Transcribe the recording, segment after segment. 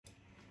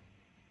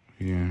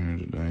He in here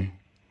today.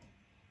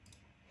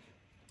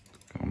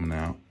 Coming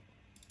out.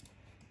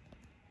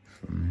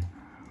 For me.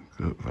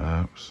 Good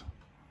vibes.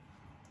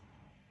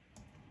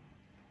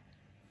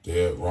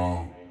 Dead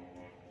wrong.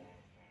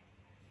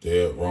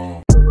 Dead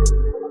wrong.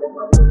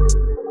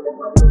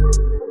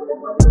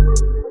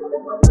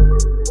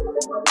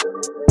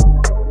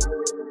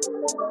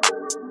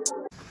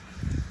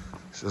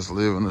 Just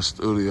leaving the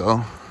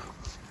studio.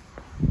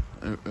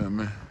 You feel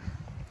me?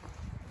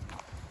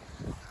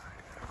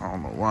 I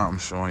don't know why I'm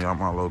showing y'all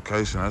my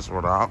location. That's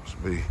where the ops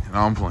be. You know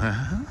I'm playing.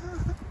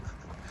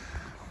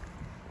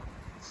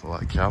 It's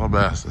like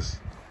Calabasas.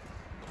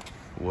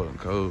 It wasn't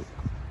cold.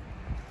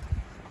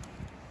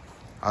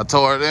 I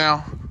tore it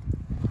down.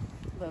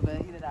 A little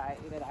bit. You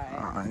did all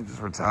right. Ain't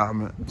just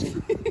retirement.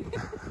 You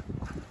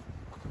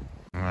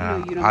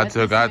I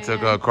took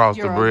her across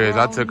the bridge.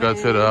 I took her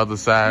to the other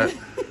side.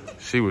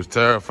 She was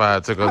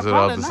terrified. Took her to the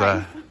other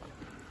side.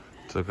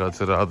 Took her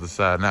to the other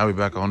side. Now we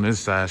back on this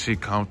side. She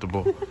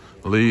comfortable,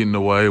 leading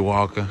the way,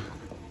 walking.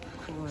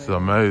 Boy, it's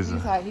amazing.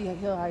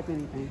 He'll hype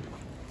anything.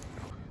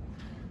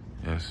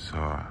 Yes, it's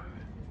hard.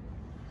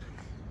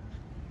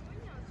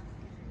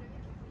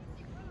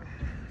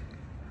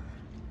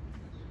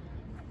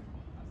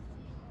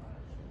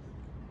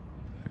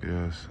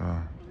 Yes,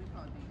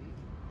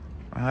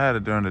 I had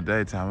it during the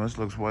daytime. This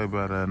looks way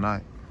better at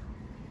night.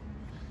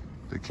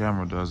 The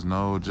camera does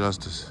no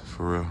justice,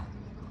 for real.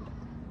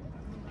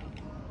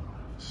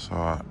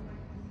 So,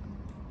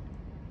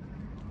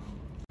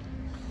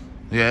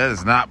 yeah,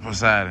 it's not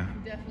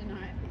Poseidon. Definitely not.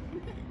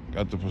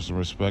 Got to put some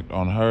respect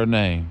on her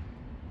name.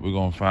 We're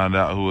gonna find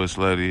out who this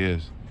lady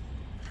is.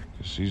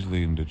 Cause she's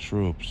leading the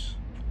troops.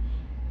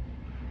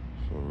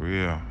 For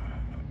real.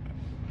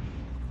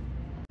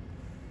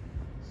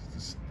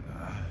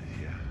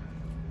 Yeah.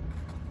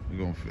 We're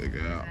gonna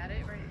figure out. Is that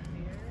it right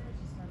here?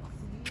 Just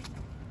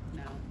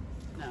no.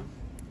 No.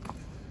 I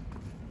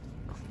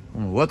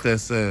don't know what that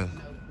says. No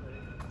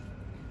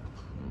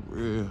clue. For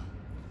real.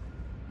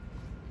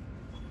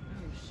 Oh,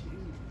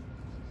 shoot.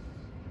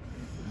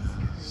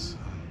 Yes.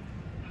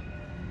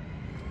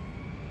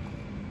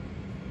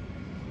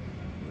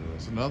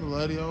 There's another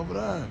lady over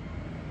there.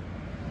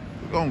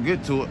 We're gonna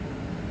get to it.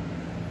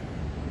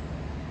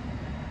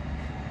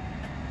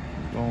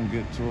 We're gonna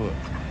get to it.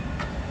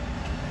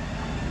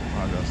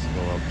 I got to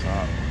go up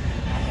top.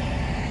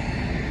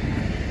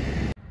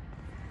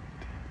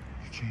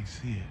 You can't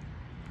see it.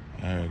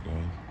 There it goes.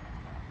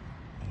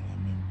 La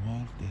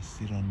mémoire des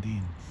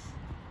Girondins.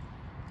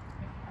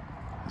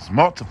 There's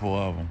multiple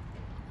of them.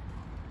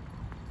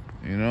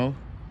 You know?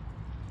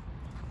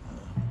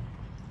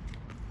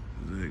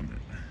 This is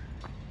ignorant.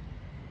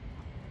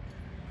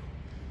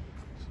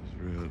 This is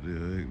real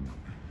deal ignorant.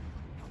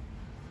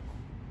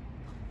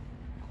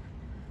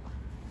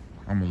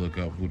 I'm gonna look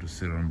up who the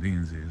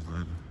Girondins is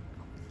later.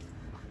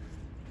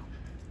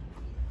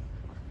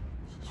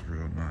 This is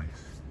real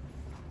nice.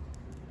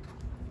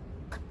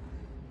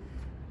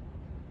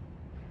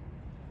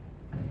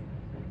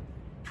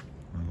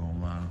 Not gonna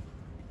lie,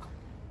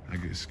 I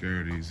get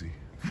scared easy.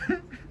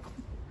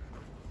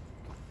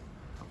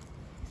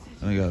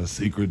 I got a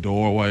secret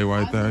doorway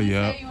right there.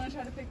 Yeah. You want to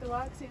try to pick the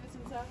lock? See what's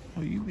inside?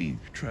 Oh, you be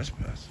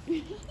trespassing.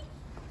 This is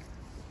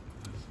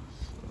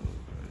so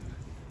crazy.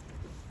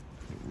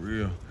 For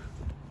real.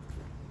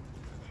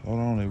 Hold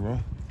on there, bro.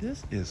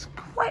 This is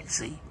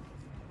crazy.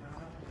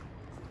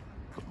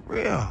 For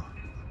real.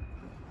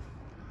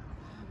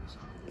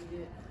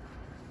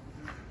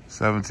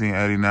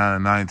 1789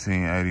 and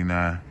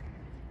 1989.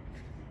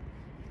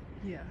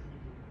 Yeah.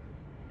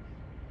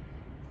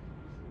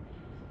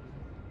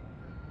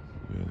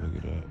 Yeah, look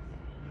at that.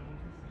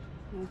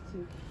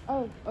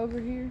 Oh, over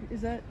here,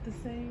 is that the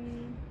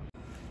same?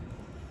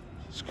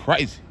 It's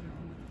crazy.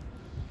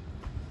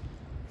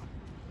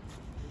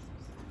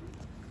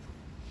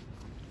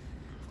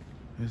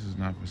 This is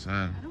not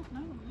Poseidon. I don't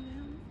know.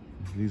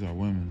 Yeah. These are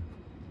women.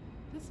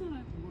 That's not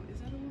a, is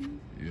that a woman?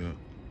 Yeah.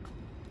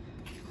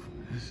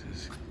 This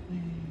is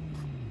clean.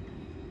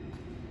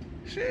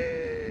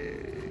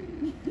 Shit.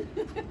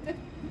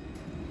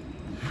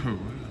 For real.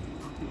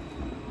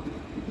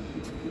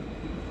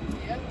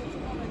 Yeah, that's a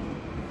woman.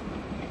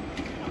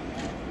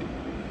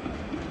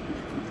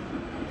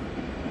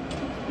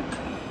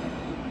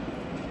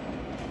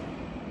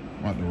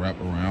 I'm about to wrap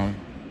around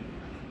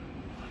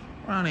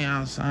the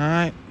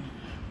outside.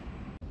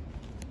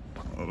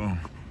 Hold on.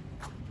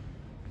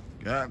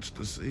 Got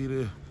to see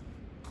this.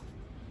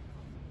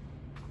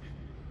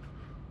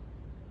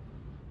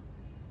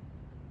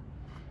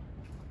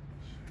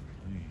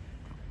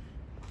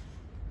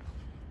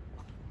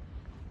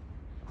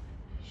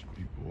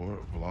 People are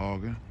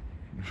vlogging.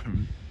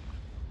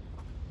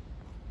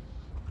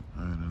 I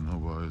ain't in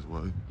nobody's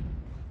way.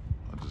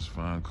 I just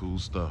find cool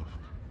stuff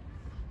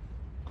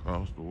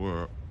across the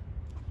world.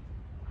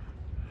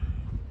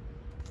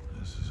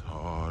 This is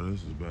hard.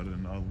 This is better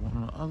than the other one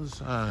on the other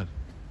side.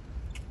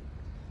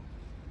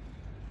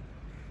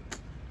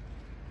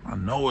 I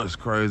know it's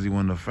crazy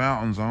when the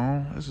fountain's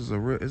on. This is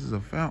a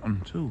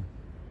fountain too.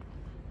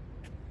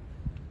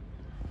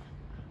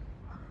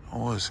 I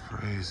Oh, it's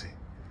crazy.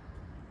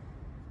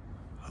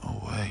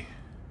 No way.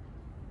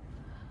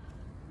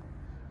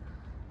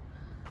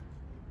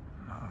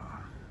 No,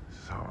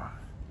 it's all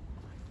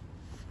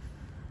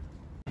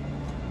right.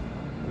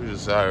 We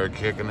just out here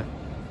kicking it.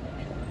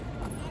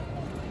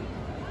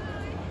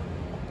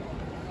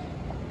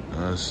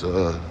 That's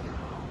I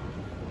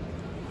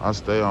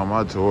stay on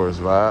my tourist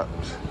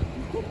vibes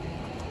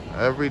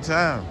every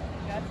time.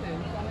 Got to.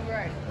 It's only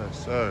right.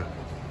 Yes, sir.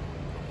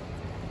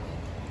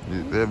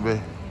 You feel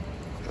me?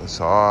 It's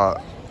hard.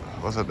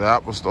 What's at the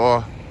Apple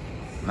Store?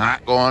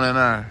 Not going in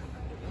there.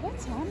 What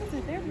time is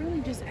it? They're really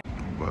just...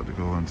 I'm about to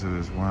go into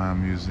this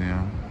wine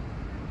museum.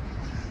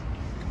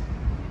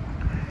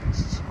 This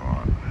is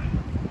hard.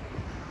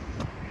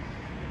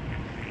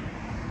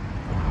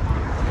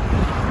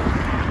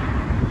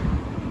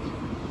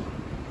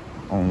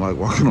 I don't like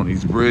walking on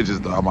these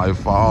bridges though. I might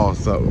fall,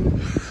 so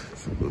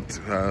it's a little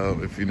too high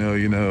up. If you know,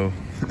 you know.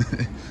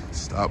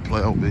 Stop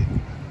playing with me.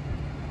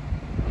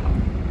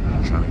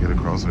 I'm trying to get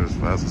across there as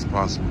fast as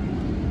possible.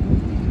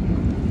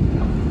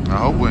 I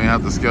hope we ain't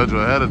have to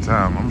schedule ahead of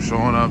time. I'm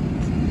showing up,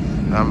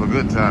 having a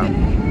good time.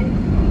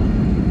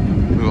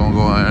 We're gonna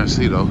go in there and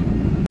see though.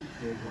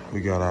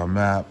 We got our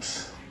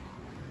maps,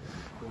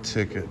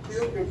 tickets.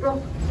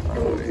 Oh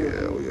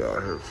yeah, we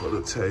out here for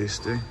the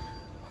tasting.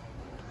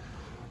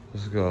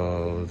 Let's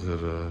go to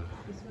the,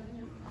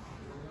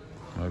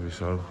 maybe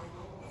so.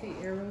 See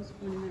arrows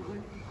pointing that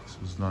way? This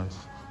was nice.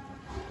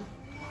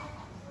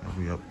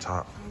 We up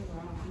top.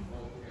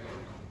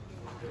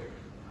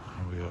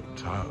 We up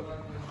top.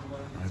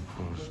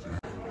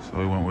 So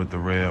we went with the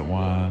red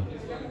wine.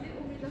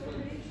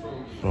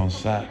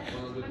 Fronsac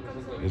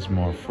is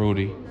more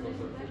fruity.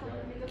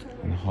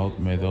 And Hulk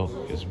Meadow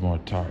is more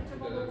tart.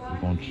 We're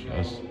gonna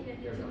trust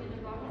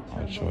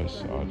our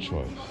choice, our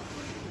choice.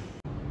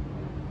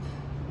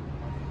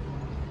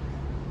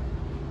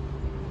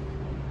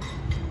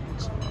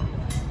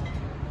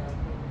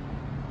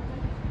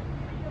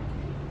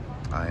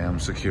 I am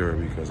secure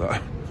because I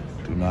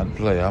do not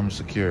play. I'm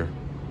secure.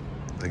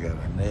 They got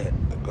a net,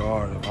 a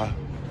guard. If I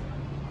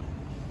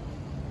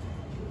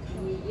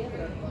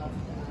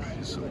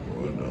piece of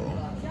Bordeaux.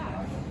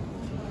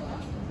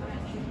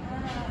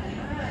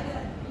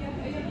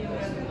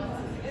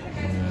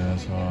 Yeah,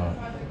 it's hard.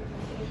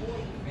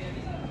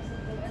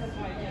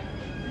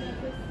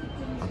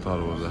 I thought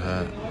it was a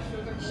hat.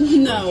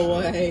 No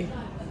way.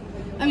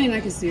 I mean, I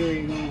can see where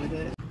you're going with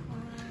it.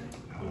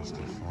 That's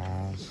the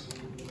phones.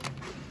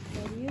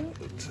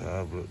 The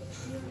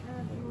tablets. You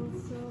have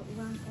also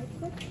one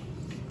iPad.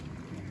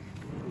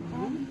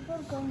 And for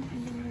going to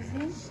the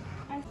museum,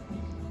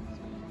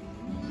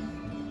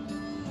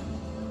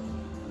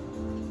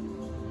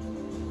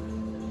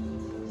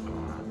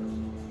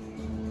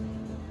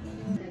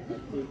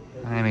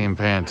 I ain't even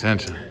paying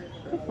attention.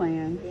 We're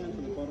playing.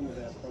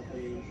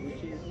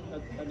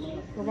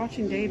 We're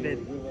watching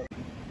David.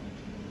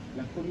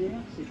 La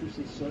première, c'est que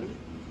ces sols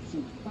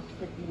sont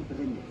parfaitement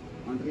drainés,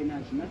 un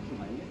drainage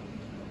naturel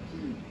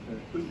qui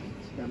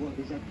évite d'avoir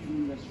des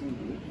accumulations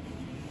d'eau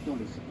dans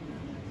les sols.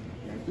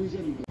 La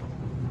deuxième idée.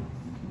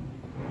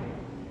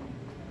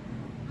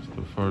 It's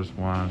the first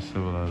wine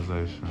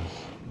civilizations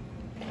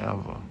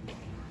ever.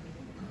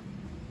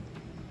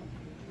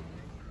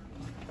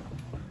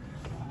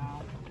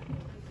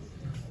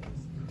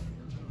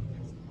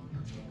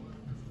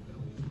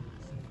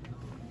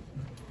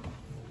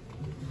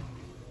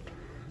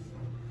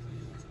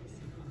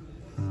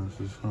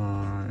 This is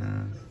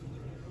fine.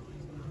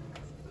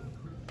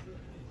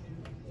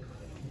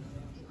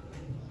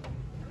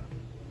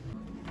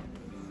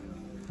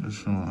 Just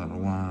showing how the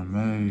wine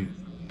made.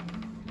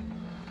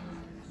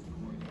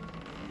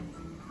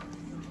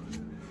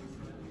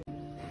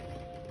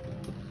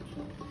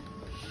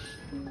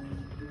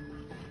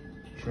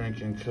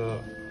 Drinking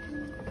cup.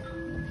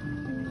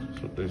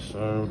 That's what they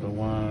serve the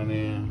wine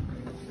in.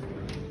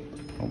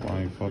 Hope I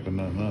ain't fucking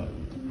nothing up.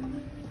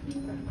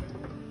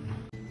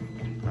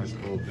 Nice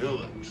little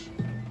village.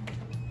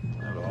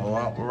 The whole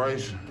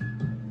operation.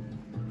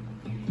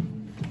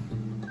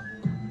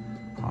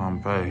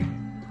 Pompeii.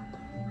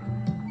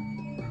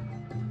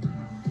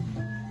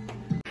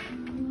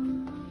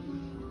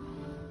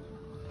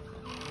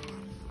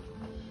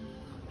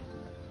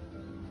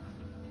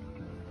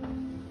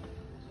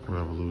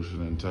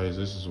 Revolution in taste.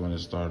 This is when it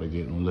started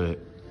getting lit.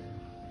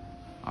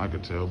 I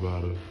could tell by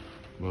the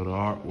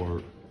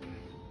artwork.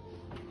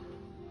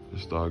 It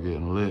started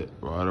getting lit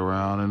right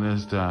around in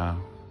this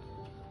time.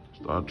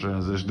 Start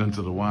transitioning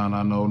to the wine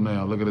I know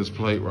now. Look at this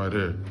plate right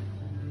here.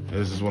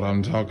 This is what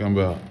I'm talking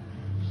about.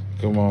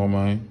 Come on,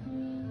 man.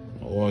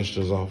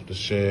 Oysters off the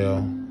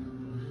shell.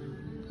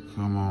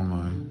 Come on,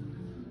 man.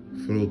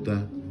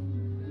 Fruta.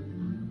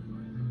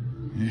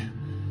 Yeah.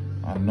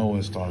 I know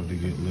it started to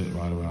get lit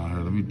right around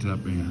here. Let me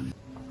tap in.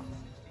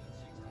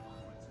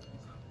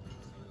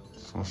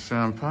 So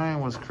champagne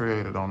was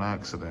created on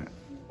accident.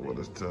 What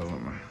it's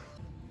telling me.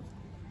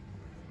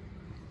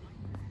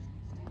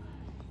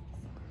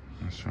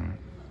 That's right.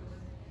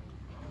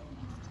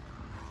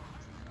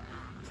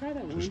 Try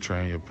that one. Just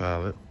train your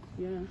palate.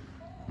 Yeah.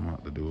 I'm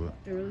about to do it.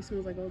 It really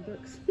smells like old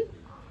books.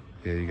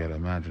 Yeah, you gotta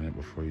imagine it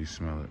before you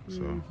smell it.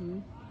 So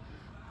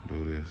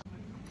do this.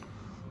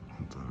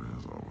 Do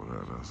this over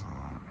there. That's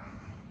hard.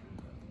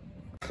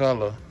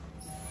 Color.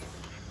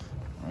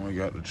 And we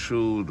got to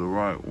choose the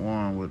right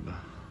one with the.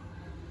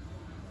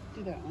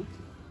 Do that one.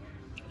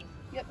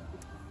 Yep.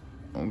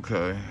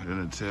 Okay,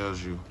 then it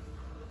tells you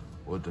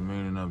what the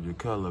meaning of your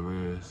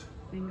color is.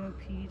 Mango,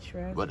 peach,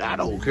 raspberry. But I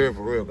don't care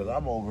for real, because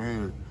I'm over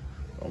here.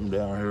 I'm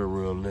down here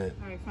real lit.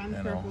 All right, find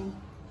the purple.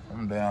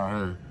 I'm down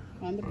here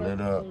Find the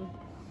lit up. purple.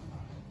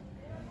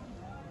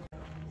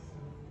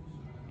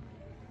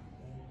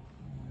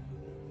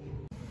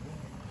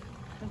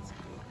 That's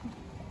cool.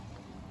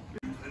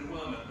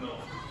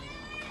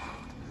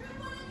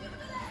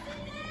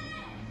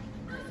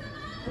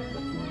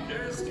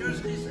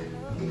 Excuse me.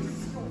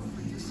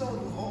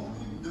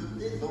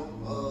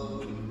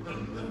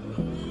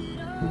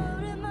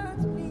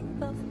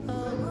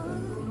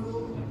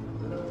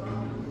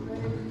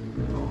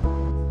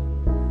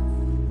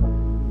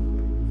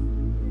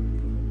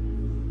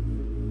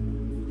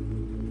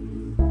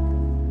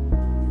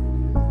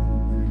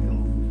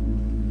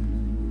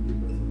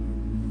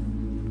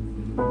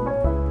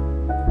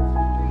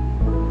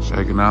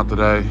 Shaking out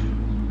today.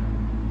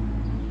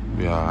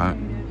 Be alright.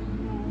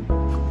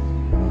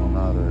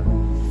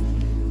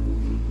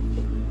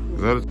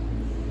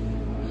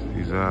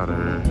 He's out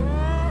of here.